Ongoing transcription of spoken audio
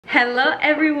Hello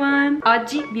everyone!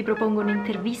 Oggi vi propongo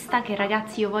un'intervista che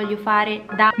ragazzi io voglio fare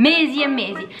da mesi e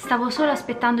mesi. Stavo solo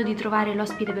aspettando di trovare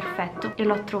l'ospite perfetto e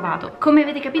l'ho trovato. Come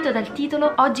avete capito dal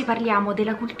titolo, oggi parliamo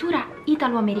della cultura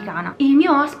italo-americana. Il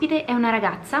mio ospite è una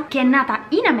ragazza che è nata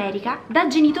in America da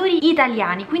genitori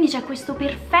italiani, quindi c'è questo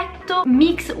perfetto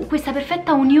mix, questa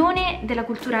perfetta unione della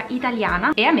cultura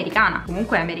italiana e americana.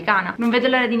 Comunque è americana. Non vedo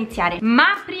l'ora di iniziare.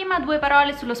 Ma prima due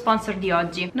parole sullo sponsor di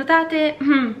oggi. Notate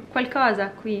qualcosa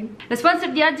qui? Lo sponsor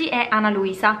di oggi è Ana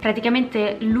Luisa,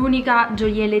 praticamente l'unica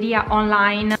gioielleria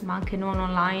online, ma anche non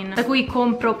online, da cui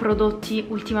compro prodotti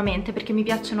ultimamente perché mi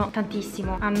piacciono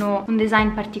tantissimo. Hanno un design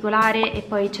particolare e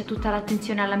poi c'è tutta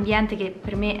l'attenzione all'ambiente che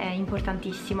per me è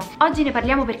importantissimo. Oggi ne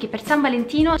parliamo perché per San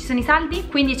Valentino ci sono i saldi,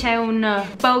 quindi c'è un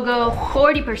BOGO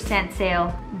 40%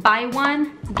 sale. Buy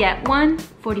one, get one,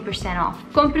 40% off.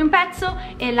 Compri un pezzo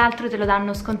e l'altro te lo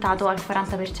danno scontato al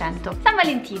 40%. San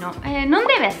Valentino non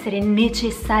deve essere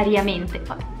necessariamente,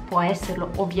 può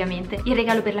esserlo ovviamente, il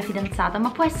regalo per la fidanzata,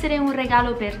 ma può essere un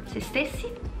regalo per se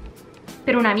stessi,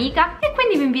 per un'amica, e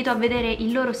quindi vi invito a vedere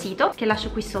il loro sito che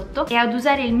lascio qui sotto e ad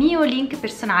usare il mio link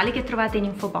personale che trovate in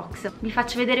info box. Vi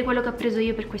faccio vedere quello che ho preso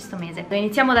io per questo mese.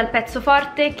 Iniziamo dal pezzo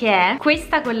forte, che è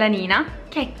questa collanina,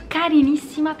 che è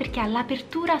carinissima perché ha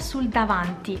l'apertura sul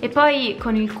davanti e poi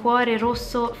con il cuore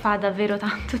rosso fa davvero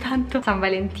tanto San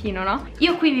Valentino, no?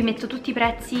 Io qui vi metto tutti i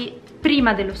prezzi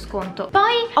prima dello sconto.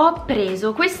 Poi ho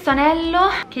preso questo anello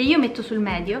che io metto sul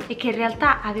medio e che in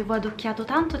realtà avevo adocchiato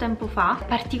tanto tempo fa,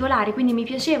 particolare, quindi mi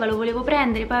piaceva, lo volevo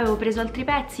prendere, poi avevo preso altri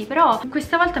pezzi, però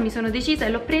questa volta mi sono decisa e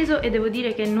l'ho preso e devo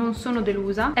dire che non sono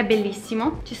delusa. È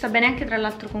bellissimo, ci sta bene anche tra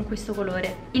l'altro con questo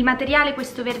colore. Il materiale,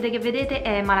 questo verde che vedete,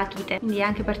 è malachite, quindi è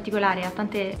anche particolare, ha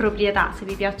tante proprietà, se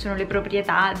vi piacciono le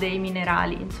proprietà dei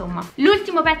minerali, insomma.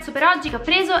 L'ultimo pezzo per oggi che ho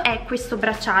preso è questo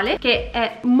bracciale, che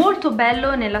è molto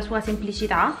bello nella sua semplicità.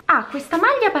 Ha questa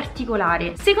maglia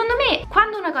particolare. Secondo me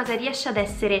quando una cosa riesce ad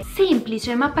essere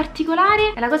semplice ma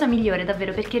particolare è la cosa migliore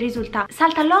davvero, perché risulta,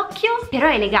 salta all'occhio però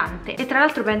è elegante. E tra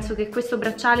l'altro penso che questo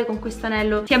bracciale con questo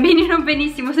anello si abbinino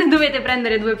benissimo se dovete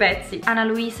prendere due pezzi. Ana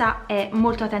Luisa è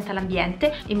molto attenta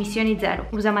all'ambiente, emissioni zero,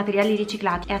 usa materiali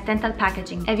riciclati, è attenta al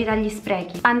packaging, evita gli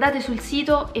sprechi. Andate sul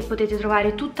sito e potete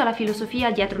trovare tutta la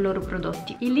filosofia dietro i loro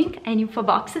prodotti. Il link è in info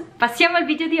box. Passiamo al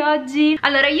video di oggi.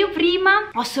 Allora, io prima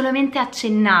ho solamente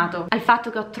accennato al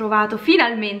fatto che ho trovato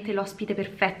finalmente l'ospite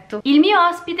perfetto. Il mio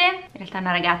ospite, in realtà è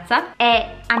una ragazza,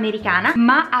 è americana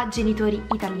ma ha genitori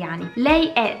italiani.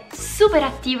 Lei è super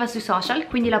attiva sui social,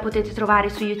 quindi la potete trovare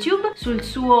su YouTube, sul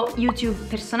suo YouTube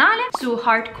personale, su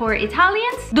Hardcore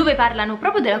Italians, dove parlano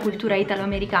proprio della cultura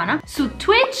italo-americana, su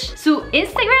Twitch, su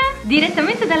Instagram.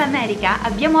 Direttamente dall'America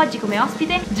abbiamo oggi come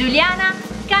ospite Giuliana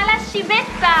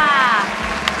Calascibetta.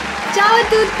 Ciao a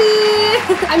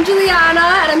tutti! I'm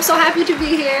Juliana and I'm so happy to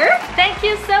be here. Thank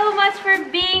you so much for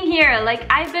being here. Like,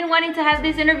 I've been wanting to have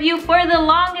this interview for the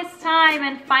longest time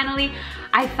and finally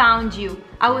I found you.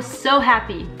 I was so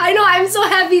happy. I know, I'm so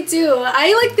happy too.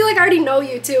 I feel like I already know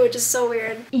you too, which is so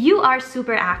weird. You are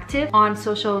super active on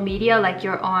social media, like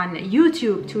you're on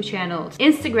YouTube, 2 channels,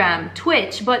 Instagram,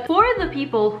 Twitch, but for the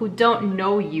people who don't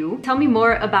know you, tell me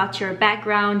more about your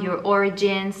background, your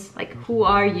origins, like who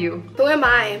are you? Who am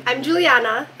I? I'm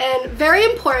Juliana, and very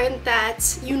important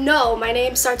that you know my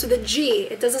name starts with a G.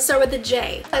 It doesn't start with a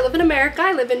J. I live in America,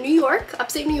 I live in New York,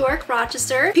 upstate New York,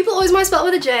 Rochester. People always want to spell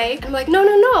it with a J. I'm like, no,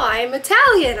 I'm Italian.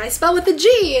 I spell with a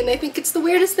G, and they think it's the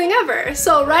weirdest thing ever.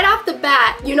 So right off the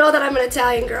bat, you know that I'm an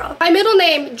Italian girl. My middle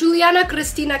name, Giuliana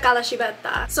Cristina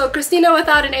Calascibetta. So Cristina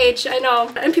without an H, I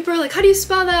know. And people are like, how do you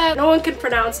spell that? No one can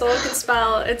pronounce, no one can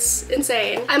spell. It's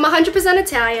insane. I'm 100%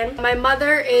 Italian. My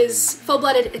mother is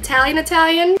full-blooded Italian,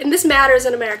 and this matters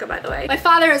in America, by the way. My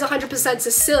father is 100%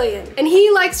 Sicilian, and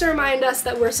he likes to remind us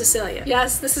that we're Sicilian.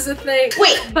 Yes, this is a thing.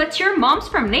 Wait, but your mom's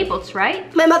from Naples,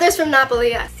 right? My mother's from Napoli,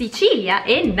 yes. Sicilia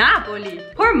e Napoli.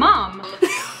 Poor mom.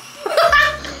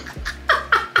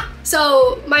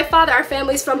 So my father, our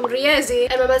family's from Riesi,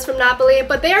 and my mother's from Napoli,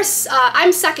 but they are,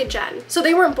 I'm second gen, so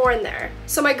they weren't born there.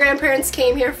 So my grandparents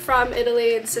came here from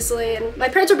Italy and Sicily, and my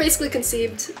parents were basically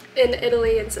conceived in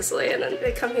Italy and Sicily, and then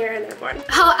they come here and they're born.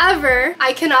 However,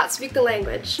 I cannot speak the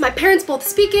language. My parents both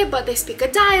speak it, but they speak a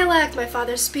dialect. My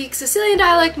father speaks Sicilian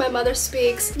dialect, my mother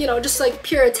speaks, you know, just like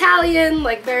pure Italian,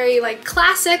 like very like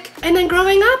classic. And then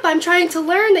growing up, I'm trying to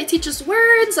learn. They teach us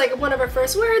words, like one of our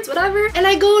first words, whatever. And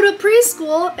I go to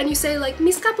preschool and you say like,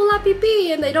 mi scappa la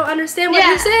pipì, and they don't understand what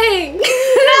you're saying.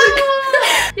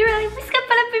 You were like, mi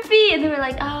scappa la pipì, and they were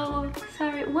like, oh,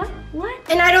 sorry, What?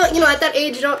 And I don't, you know, at that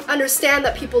age, you don't understand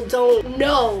that people don't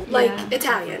know, like,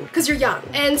 Italian, because you're young.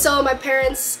 And so my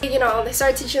parents, you know, they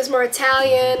started teaching us more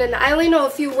Italian, and I only know a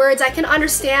few words. I can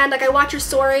understand, like, I watch your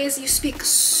stories. You speak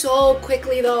so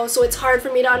quickly, though, so it's hard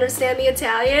for me to understand the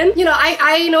Italian. You know,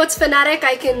 I know it's phonetic.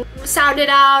 I can sound it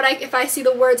out. If I see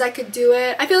the words, I could do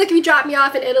it. I feel like if you dropped me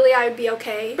off in Italy, I would be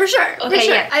okay. For sure. Okay, for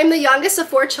sure. yeah. I'm the youngest of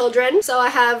 4 children, so I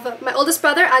have my oldest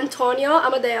brother, Antonio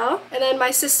Amadeo, and then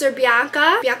my sister,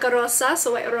 Bianca Rosa,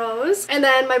 so white rose, and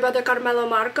then my brother, Carmelo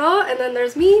Marco, and then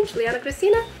there's me, Juliana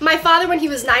Cristina. My father, when he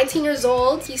was 19 years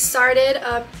old, he started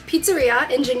a pizzeria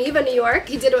in Geneva, New York.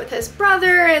 He did it with his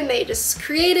brother, and they just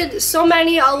created so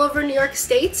many all over New York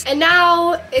State, and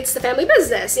now it's the family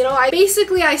business. You know, I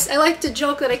like to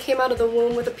joke that I came out of the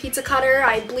womb with a pizza cutter.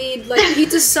 I bleed like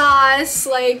pizza sauce.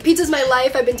 Like, pizza's my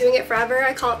life. I've been doing it forever.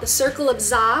 I call it the circle of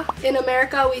za. In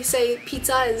America, we say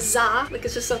pizza is za. Like,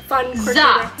 it's just a fun quirky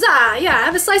Za. Za, yeah, I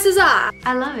have a slice of za.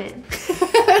 I love it.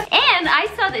 And I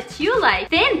saw that you like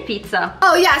thin pizza.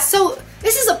 Oh yeah, so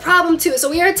this is a problem too. So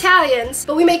we are Italians,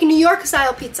 but we make New York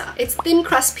style pizza. It's thin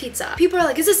crust pizza. People are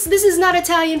like, this is not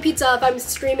Italian pizza. If I'm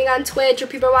streaming on Twitch or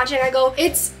people are watching, I go,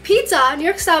 it's pizza, New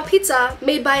York style pizza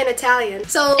made by an Italian.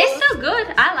 So it's still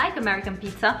good. I like American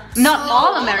pizza. Not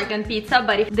all American pizza,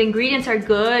 but if the ingredients are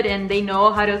good and they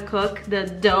know how to cook the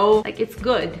dough, like, it's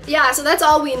good. Yeah, so that's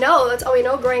all we know. That's all we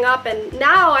know growing up. And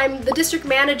now I'm the district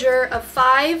manager of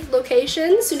 5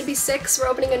 locations, soon to be 6. We're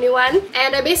opening a new one.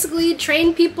 And I basically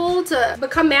train people to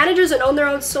become managers and own their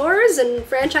own stores and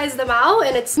franchise them out.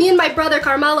 And it's me and my brother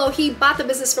Carmelo. He bought the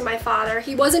business from my father.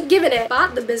 He wasn't given it,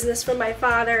 bought the business from my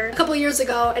father a couple years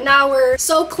ago, and now we're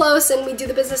so close and we do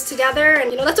the business together. And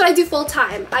you know, that's what I do full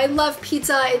time. I love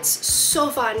pizza. It's so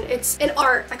fun. It's an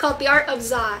art. I call it the art of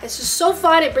za. It's just so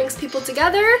fun. It brings people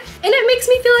together and it makes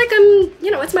me feel like I'm,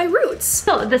 you know, it's my roots.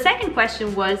 So the second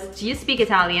question was, do you speak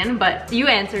Italian? But you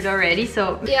answered already.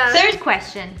 So yeah. Third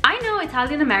question. I know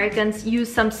Italian Americans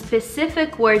use some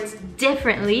specific words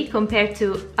differently compared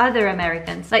to other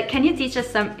Americans. Like, can you teach us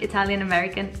some Italian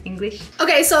American English?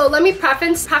 Okay, so let me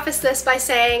preface this by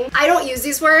saying I don't use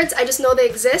these words. I just know they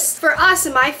exist. For us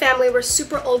in my family, we're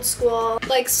super old school.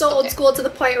 Like, so old school to the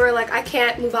point where, like, I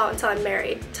can't move out until I'm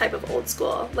married type of old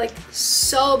school. Like,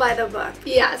 so by the book.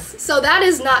 Yes. So that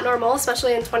is not normal,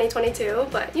 especially in 2022.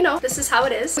 But, you know, this is how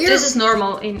it is. This is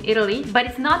normal in Italy, but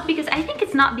it's not because, I think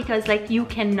it's not because, like, you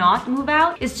cannot move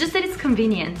out. It's just that it's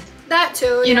convenient. That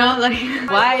too, you know, like,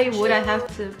 why would I have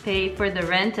to pay for the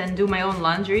rent and do my own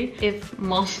laundry if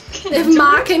mom can if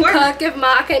ma can cook, if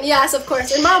ma can, yes, of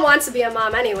course. And mom wants to be a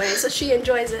mom anyway, so she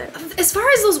enjoys it. As far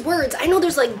as those words, I know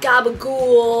there's like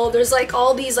gabagool, there's like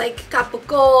all these like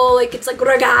capoco, like it's like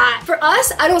ragat. For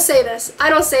us, I don't say this.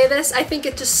 I think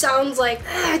it just sounds like,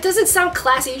 it doesn't sound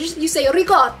classy. You say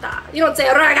ricotta. You don't say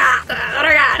ragat.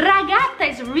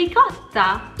 Ragatta is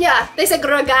ricotta. Yeah, they say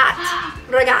ragat.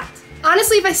 Ragat.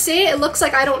 Honestly, if I say it, it looks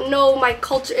like I don't know my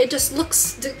culture. It just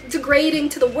looks degrading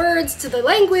to the words, to the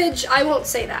language. I won't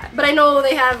say that. But I know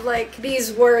they have like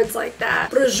these words like that.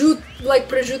 Prosciutto, like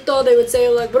prosciutto, they would say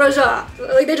like broja.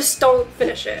 Like they just don't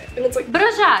finish it. And it's like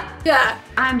broja. Yeah.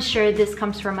 I'm sure this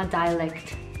comes from a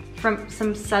dialect. From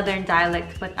some southern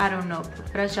dialect, but I don't know.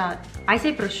 Brajat. I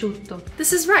say prosciutto.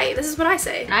 This is right. This is what I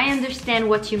say. I understand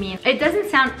what you mean. It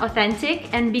doesn't sound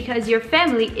authentic, and because your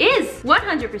family is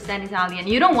 100% Italian,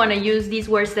 you don't want to use these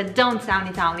words that don't sound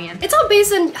Italian. It's all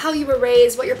based on how you were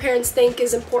raised, what your parents think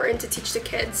is important to teach the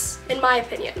kids, in my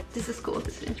opinion. This is cool.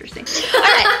 This is interesting. All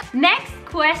right. Next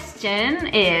question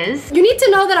is... You need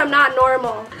to know that I'm not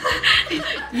normal.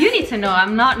 You need to know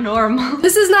I'm not normal.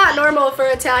 This is not normal for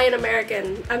Italian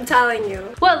American. I'm telling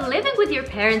you. Well, living with your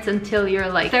parents until you're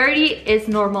like 30 is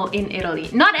normal in Italy.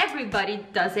 Not everybody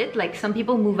does it. Like, some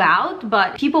people move out,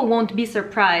 but people won't be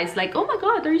surprised. Like, oh my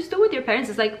God, are you still with your parents?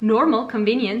 It's like normal,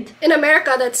 convenient. In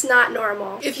America, that's not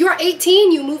normal. If you're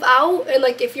 18, you move out, and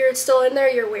like if you're still in there,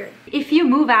 you're weird. If you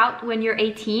move out when you're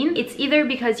 18, it's either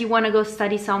because you want to go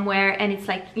study somewhere and it's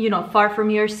like, you know, far from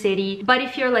your city. But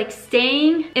if you're like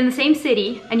staying in the same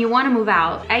city and you want to move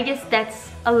out, I guess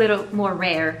that's a little more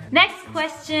rare. Next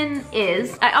question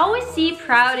is, I always see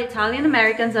proud Italian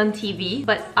Americans on TV,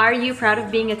 but are you proud of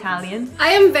being Italian? I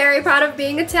am very proud of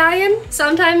being Italian.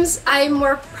 Sometimes I'm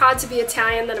more proud to be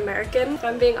Italian than American, if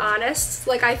I'm being honest.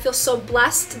 Like, I feel so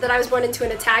blessed that I was born into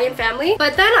an Italian family.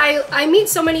 But then I meet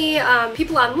so many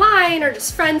people online online or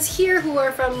just friends here who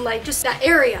are from like just that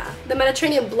area, the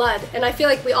Mediterranean blood, and I feel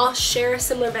like we all share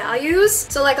similar values.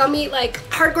 So like I'll meet like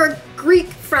hardcore Greek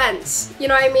friends, you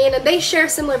know what I mean? And they share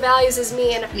similar values as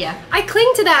me, and yeah, I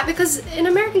cling to that because in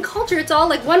American culture it's all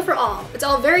like one for all. It's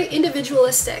all very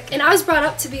individualistic, and I was brought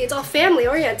up to be it's all family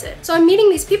oriented. So I'm meeting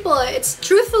these people, it's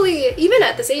truthfully, even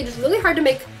at this age, it's really hard to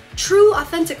make true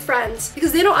authentic friends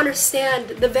because they don't understand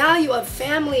the value of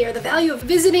family or the value of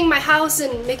visiting my house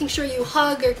and making sure you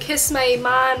hug or kiss my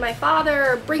mom, my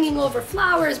father, or bringing over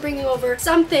flowers, bringing over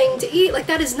something to eat. Like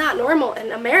that is not normal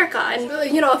in America.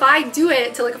 And you know, if I do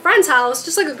it to like a friend's house,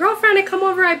 just like a girlfriend, I come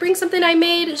over, I bring something I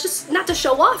made, it's just not to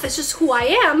show off, it's just who I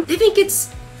am. They think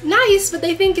it's nice, but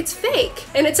they think it's fake.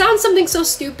 And it sounds something so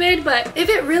stupid, but if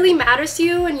it really matters to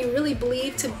you and you really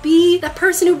believe to be that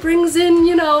person who brings in,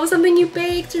 you know, something you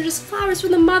baked or just flowers for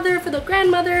the mother, for the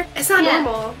grandmother, it's not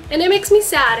normal. And it makes me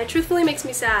sad. It truthfully makes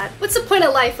me sad. What's the point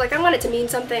of life? Like, I want it to mean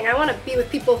something. I want to be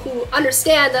with people who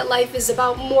understand that life is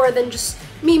about more than just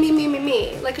me, me, me, me,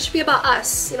 me. Like, it should be about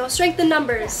us, you know, strength in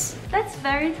numbers. That's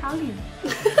very Italian.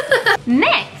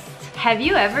 Next, have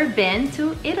you ever been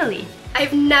to Italy?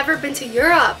 I've never been to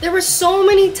Europe. There were so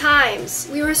many times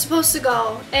we were supposed to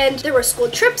go, and there were school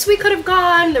trips we could have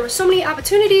gone. There were so many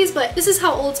opportunities, but this is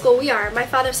how old school we are. My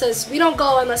father says we don't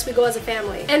go unless we go as a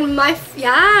family. And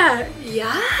yeah.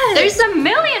 There's a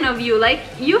million of you. Like,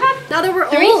 you have now that we're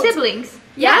three old. siblings.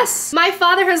 Yes. My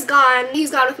father has gone.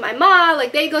 He's gone with my mom.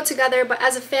 Like, they go together, but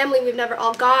as a family, we've never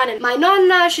all gone. And my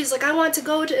nonna, she's like, I want to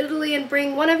go to Italy and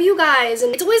bring one of you guys.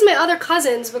 And it's always my other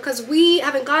cousins because we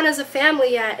haven't gone as a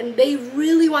family yet, and they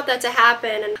really want that to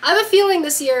happen. And I have a feeling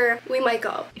this year we might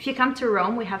go. If you come to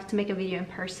Rome, we have to make a video in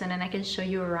person and I can show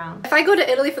you around. If I go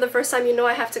to Italy for the first time, you know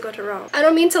I have to go to Rome. I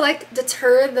don't mean to like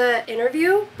deter the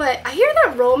interview, but I hear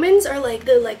that Romans are like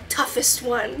the toughest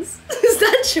ones. Is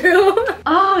that true?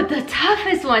 Oh, the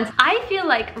toughest ones. I feel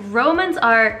like Romans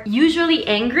are usually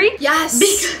angry. Yes.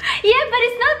 Yeah, but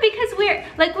it's not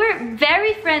because we're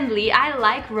very friendly. I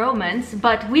like Romans,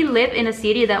 but we live in a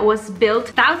city that was built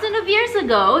thousands of years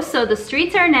ago, so the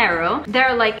streets are narrow. There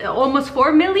are like almost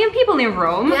 4 million people in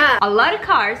Rome. Yeah. A lot of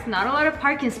cars, not a lot of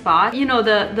parking spots. You know,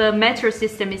 the metro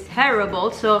system is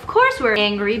terrible, so of course we're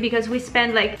angry because we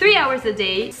spend like 3 hours a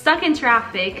day stuck in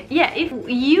traffic. Yeah, if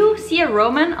you see a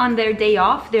Roman on their day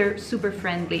off, they're super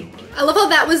friendly. I love how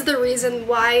that was the reason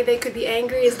why they could be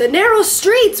angry, is the narrow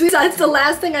streets. That's the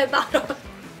last thing I thought of.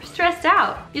 Stressed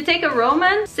out. You take a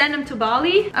Roman, send them to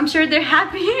Bali, I'm sure they're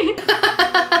happy.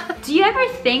 Do you ever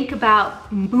think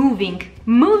about moving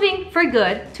for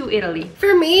good to Italy?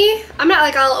 For me, I'm not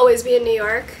like I'll always be in New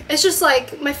York. It's just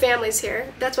like my family's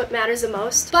here. That's what matters the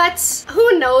most. But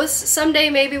who knows, someday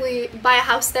maybe we buy a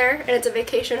house there and it's a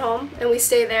vacation home and we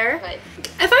stay there. Right.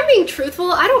 If I'm being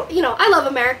truthful, I don't, you know, I love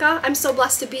America. I'm so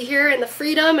blessed to be here and the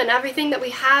freedom and everything that we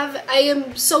have. I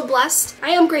am so blessed. I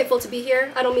am grateful to be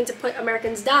here. I don't mean to put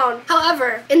Americans down.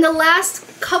 However, in the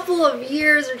last couple of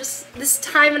years or just this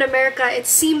time in America, it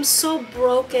seems so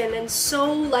broken and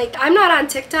so like, I'm not on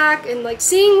TikTok and like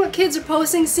seeing what kids are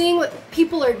posting, seeing what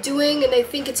people are doing and they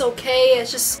think it's okay.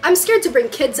 It's just, I'm scared to bring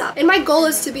kids up. And my goal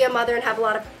is to be a mother and have a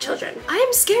lot of children. I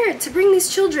am scared to bring these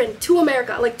children to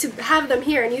America, like to have them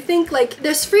here. And you think like,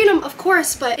 there's freedom, of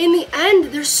course, but in the end,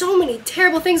 there's so many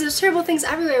terrible things. There's terrible things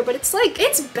everywhere, but it's like,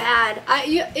 it's bad.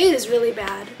 It is really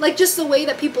bad. Like just the way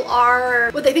that people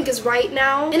are, what they think is right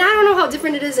now. And I don't know how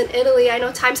different it is in Italy. I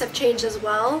know times have changed as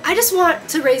well. I just want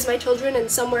to raise my children in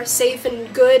somewhere safe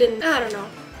and good, and I don't know.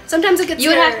 Sometimes it gets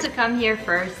You would have to come here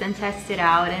first and test it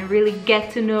out and really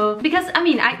get to know, because I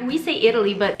mean, we say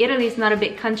Italy, but Italy is not a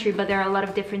big country, but there are a lot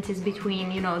of differences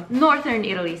between, you know, northern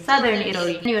Italy, southern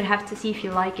Italy. And you would have to see if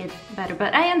you like it better,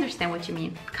 but I understand what you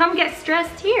mean. Come get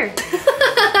stressed here.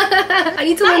 I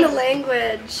need to learn the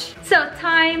language. So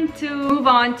time to move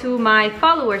on to my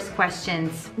followers'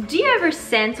 questions. Do you ever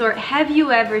sense, or have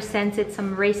you ever sensed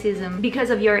some racism because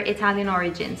of your Italian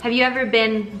origins? Have you ever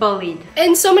been bullied?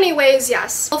 In so many ways,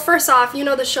 yes. Well, first off, you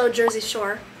know the show Jersey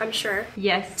Shore, I'm sure.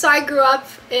 Yes. So I grew up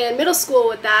in middle school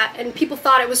with that, and people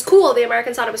thought it was cool. The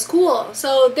Americans thought it was cool.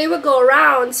 So they would go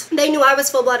around, they knew I was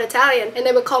full-blood Italian, and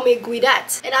they would call me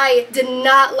Guidette. And I did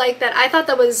not like that. I thought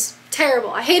that was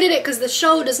terrible. I hated it because the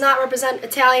show does not represent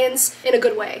Italians in a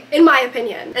good way, in my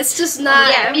opinion. It's just not.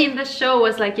 Yeah, I mean, the show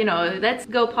was like, you know, let's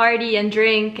go party and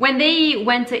drink. When they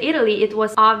went to Italy, it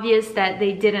was obvious that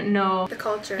they didn't know the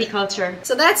culture.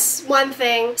 So that's one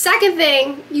thing. Second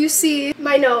thing, you see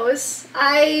my nose.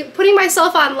 Putting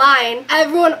myself online,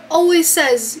 everyone always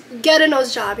says, get a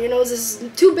nose job. Your nose is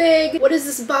too big. What is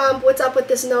this bump? What's up with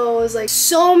this nose? Like,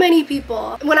 so many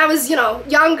people. When I was, you know,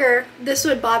 younger, this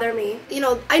would bother me. You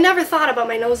know, I never never thought about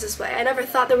my nose this way. I never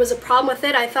thought there was a problem with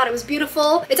it. I thought it was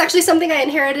beautiful. It's actually something I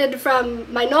inherited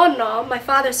from my nonno, my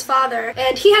father's father,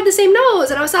 and he had the same nose,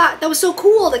 and I thought that was so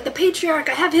cool, like the patriarch,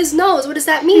 I have his nose, what does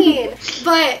that mean?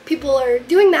 But people are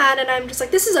doing that, and I'm just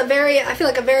like, this is I feel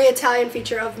like a very Italian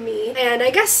feature of me, and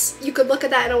I guess you could look at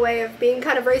that in a way of being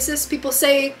kind of racist. People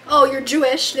say, oh, you're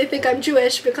Jewish, they think I'm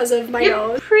Jewish because of my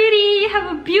nose. You're pretty, you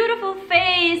have a beautiful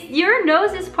face, your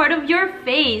nose is part of your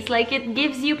face, like it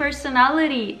gives you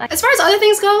personality. As far as other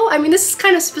things go, I mean, this is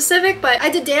kind of specific, but I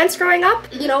did dance growing up.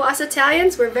 You know, us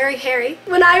Italians, we're very hairy.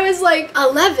 When I was like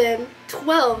 11,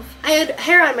 12, I had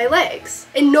hair on my legs,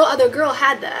 and no other girl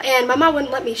had that, and my mom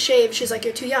wouldn't let me shave. She's like,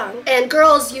 you're too young. And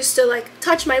girls used to like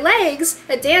touch my legs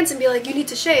at dance and be like, you need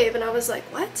to shave, and I was like,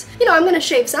 what? You know, I'm gonna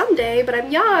shave someday, but I'm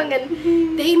young,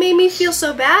 and they made me feel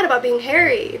so bad about being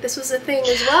hairy. This was a thing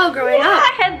as well growing up.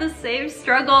 I had the same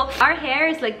struggle. Our hair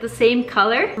is like the same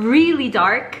color, really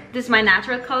dark. This is my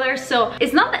natural color, so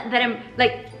it's not that I'm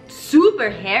like super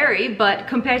hairy, but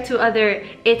compared to other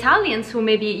Italians who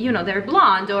maybe, you know, they're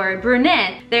blonde or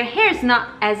brunette, their hair is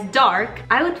not as dark,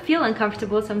 I would feel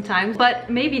uncomfortable sometimes. But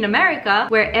maybe in America,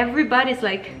 where everybody's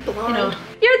like, blonde, you know,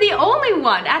 you're the only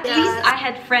one. At least I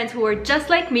had friends who were just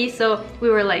like me, so we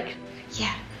were like,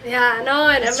 yeah. Yeah, no,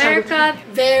 in America,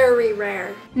 very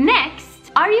rare. Next,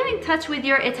 are you in touch with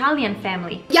your Italian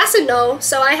family? Yes and no.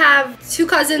 So I have two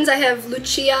cousins. I have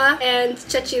Lucia and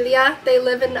Cecilia. They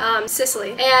live in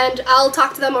Sicily. And I'll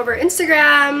talk to them over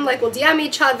Instagram, like we'll DM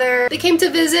each other. They came to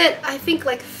visit, I think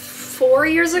like 4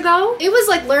 years ago. It was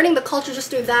like learning the culture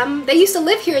just through them. They used to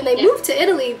live here and they moved to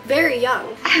Italy very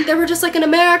young. They were just like, in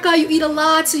America, you eat a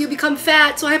lot, so you become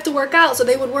fat, so I have to work out. So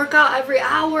they would work out every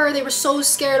hour. They were so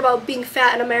scared about being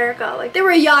fat in America. Like, they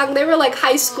were young. They were like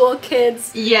high school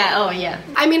kids. Yeah, oh yeah.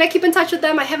 I mean, I keep in touch with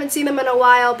them. I haven't seen them in a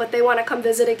while, but they want to come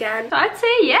visit again. So I'd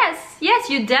say yes. Yes,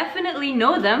 you definitely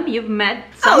know them. You've met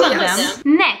some of them.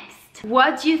 Next,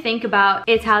 what do you think about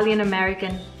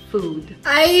Italian-American food?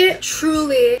 I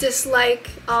truly dislike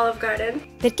Olive Garden.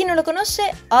 Per chi non lo conosce,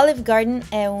 Olive Garden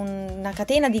è una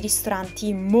catena di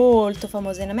ristoranti molto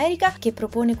famosa in America che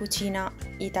propone cucina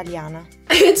italiana.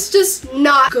 It's just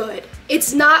not good.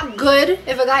 It's not good.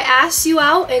 If a guy asks you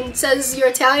out and says you're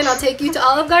Italian, I'll take you to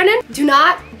Olive Garden. Do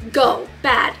not go.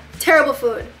 Bad. Terrible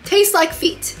food. Tastes like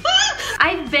feet.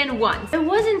 I've been once. It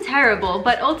wasn't terrible,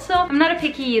 but also I'm not a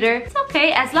picky eater. It's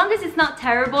okay as long as it's not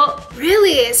terrible.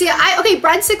 Really? See, okay,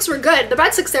 breadsticks were good. The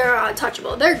breadsticks there are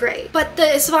untouchable. They're great. But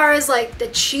as far as like the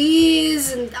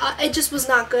cheese and it just was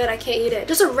not good. I can't eat it.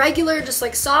 Just a regular, just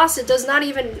like sauce. It does not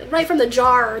even right from the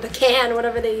jar or the can,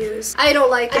 whatever they use. I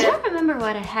don't like it. I don't remember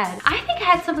what I had. I think I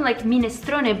had something like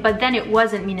minestrone, but then it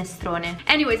wasn't minestrone.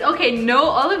 Anyways, okay, no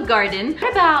Olive Garden.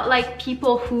 What about like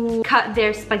people who cut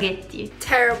their spaghetti?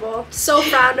 Terrible. So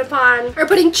frowned upon. Or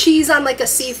putting cheese on like a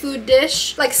seafood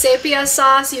dish, like sepia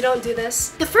sauce. You don't do this.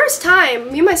 The first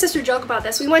time, me and my sister joke about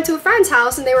this, we went to a friend's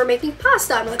house and they were making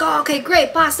pasta. I'm like, oh, okay,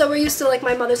 great, pasta. We're used to like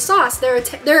my mother's sauce.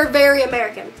 They're very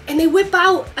American. And they whip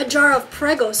out a jar of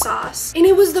Prego sauce. And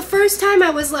it was the first time I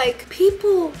was like,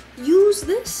 people use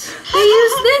this? They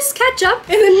use this ketchup?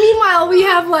 And then meanwhile, we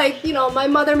have like, you know, my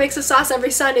mother makes a sauce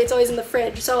every Sunday. It's always in the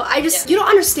fridge. So I just, you don't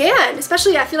understand.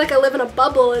 Especially I feel like I live in a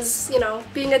bubble as, you know,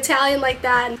 being Italian like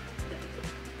that.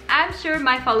 I'm sure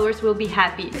my followers will be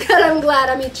happy. Good, I'm glad,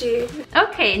 amici.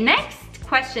 Okay, next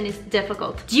question is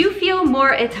difficult. Do you feel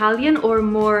more Italian or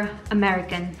more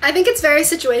American? I think it's very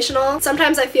situational.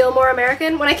 Sometimes I feel more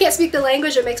American. When I can't speak the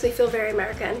language, it makes me feel very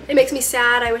American. It makes me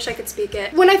sad. I wish I could speak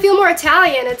it. When I feel more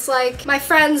Italian, it's like my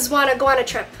friends want to go on a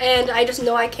trip and I just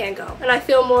know I can't go. And I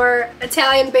feel more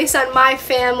Italian based on my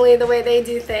family, the way they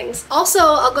do things. Also,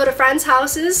 I'll go to friends'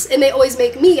 houses and they always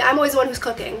make me. I'm always the one who's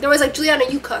cooking. They're always like, Juliana,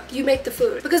 you cook. You make the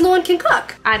food. Because no one can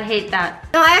cook. I'd hate that.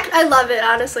 No, I love it,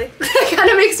 honestly. It kind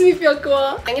of makes me feel cool.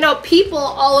 And you know, people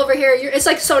all over here, it's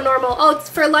like so normal. Oh,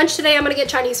 for lunch today, I'm gonna get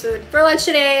Chinese food. For lunch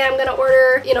today, I'm gonna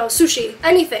order, you know, sushi.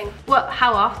 Anything. Well,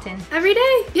 how often? Every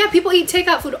day. Yeah, people eat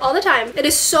takeout food all the time. It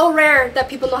is so rare that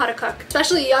people know how to cook.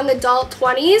 Especially young adult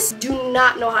 20s do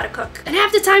not know how to cook. And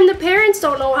half the time, the parents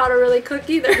don't know how to really cook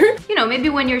either. You know, maybe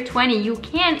when you're 20, you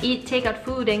can eat takeout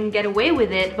food and get away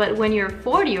with it. But when you're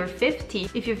 40 or 50,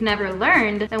 if you've never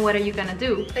learned, then what are you gonna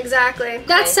do? Exactly.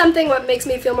 That's something what makes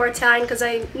me feel more Italian because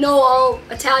I know all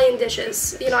traditional Italian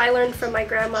dishes. You know, I learned from my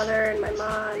grandmother and my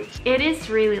mom. It is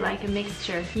really like a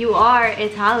mixture. You are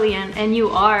Italian and you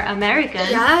are American.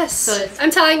 Yes. So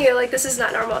I'm telling you, like, this is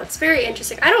not normal. It's very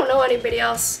interesting. I don't know anybody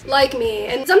else like me.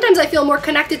 And sometimes I feel more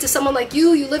connected to someone like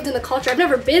you. You lived in the culture. I've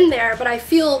never been there, but I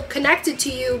feel connected to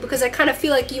you because I kind of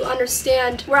feel like you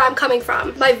understand where I'm coming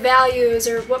from, my values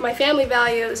or what my family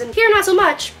values. And here, not so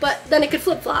much, but then it could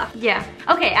flip-flop. yeah.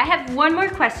 Okay, I have one more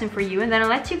question for you and then I'll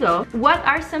let you go. What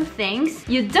are some things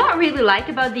you don't really like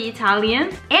about the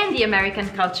Italian and the American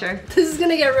culture? This is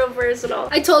gonna get real personal.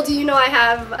 I told you, you know, I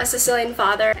have a Sicilian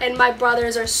father and my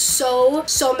brothers are so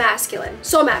masculine.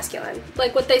 So masculine.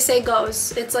 Like what they say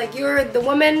goes. It's like you're the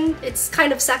woman. It's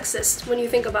kind of sexist when you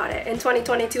think about it. In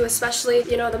 2022 especially,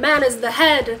 you know, the man is the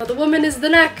head, the woman is the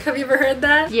neck. Have you ever heard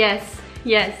that? Yes.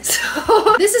 Yes.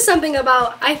 So this is something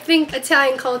about, I think,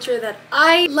 Italian culture that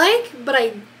I like, but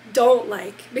I don't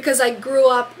like because I grew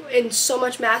up in so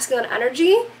much masculine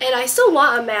energy and I still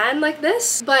want a man like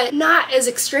this, but not as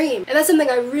extreme. And that's something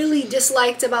I really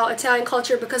disliked about Italian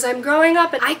culture because I'm growing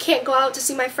up and I can't go out to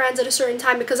see my friends at a certain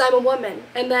time because I'm a woman.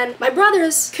 And then my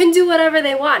brothers can do whatever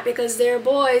they want because they're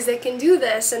boys, they can do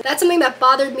this. And that's something that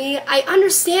bothered me. I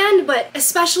understand, but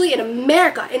especially in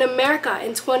America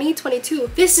in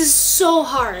 2022, this is so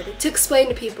hard to explain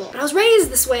to people. But I was raised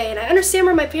this way and I understand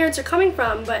where my parents are coming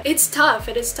from, but it's tough.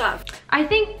 It is tough. I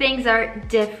think things are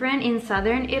different in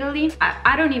southern Italy.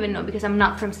 I don't even know because I'm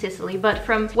not from Sicily, but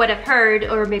from what I've heard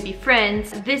or maybe friends,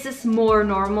 this is more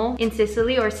normal in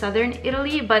Sicily or southern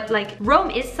Italy. But like Rome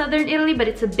is southern Italy, but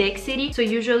it's a big city, so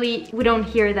usually we don't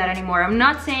hear that anymore. I'm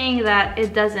not saying that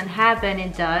it doesn't happen,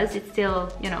 it does. It's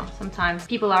still, you know, sometimes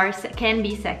people can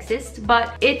be sexist,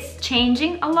 but it's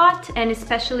changing a lot, and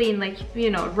especially in like,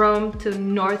 you know, Rome to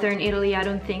northern Italy, I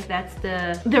don't think that's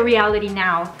the reality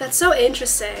now. That's so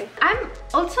interesting. I'm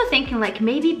also thinking like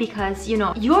maybe because, you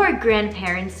know, your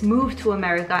grandparents moved to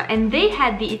America and they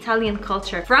had the Italian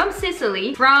culture from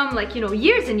Sicily from like, you know,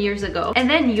 years and years ago, and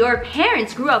then your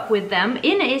parents grew up with them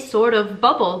in a sort of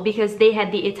bubble because they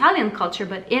had the Italian culture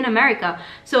but in America,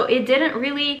 so it didn't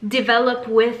really develop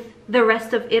with the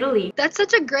rest of Italy. That's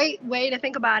such a great way to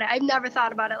think about it. I've never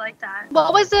thought about it like that.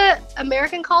 What was it?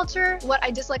 American culture? What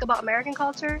I dislike about American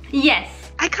culture? Yes.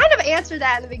 I kind of answered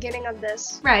that in the beginning of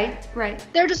this. Right, right.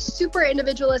 They're just super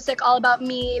individualistic, all about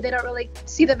me. They don't really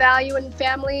see the value in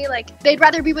family. Like, they'd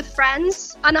rather be with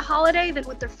friends on a holiday than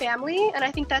with their family, and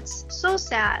I think that's so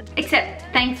sad.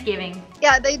 Except Thanksgiving.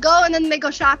 Yeah, they go and then they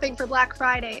go shopping for Black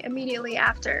Friday immediately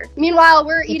after. Meanwhile,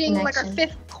 we're eating like our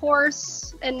 5th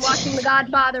course and watching The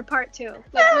Godfather Part 2.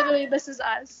 Like, literally, this is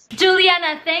us.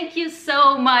 Juliana, thank you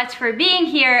so much for being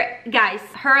here. Guys,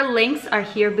 her links are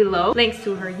here below. Links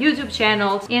to her YouTube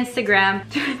channel, Instagram.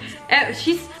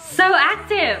 She's so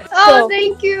active. Oh,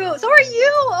 thank you. So are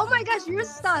you. Oh my gosh, your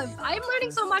stuff. I'm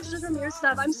learning so much just from your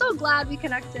stuff. I'm so glad we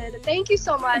connected. Thank you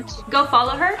so much. Go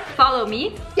follow her. Follow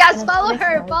me. Yes, follow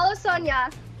her. Follow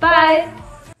Sonia. Bye.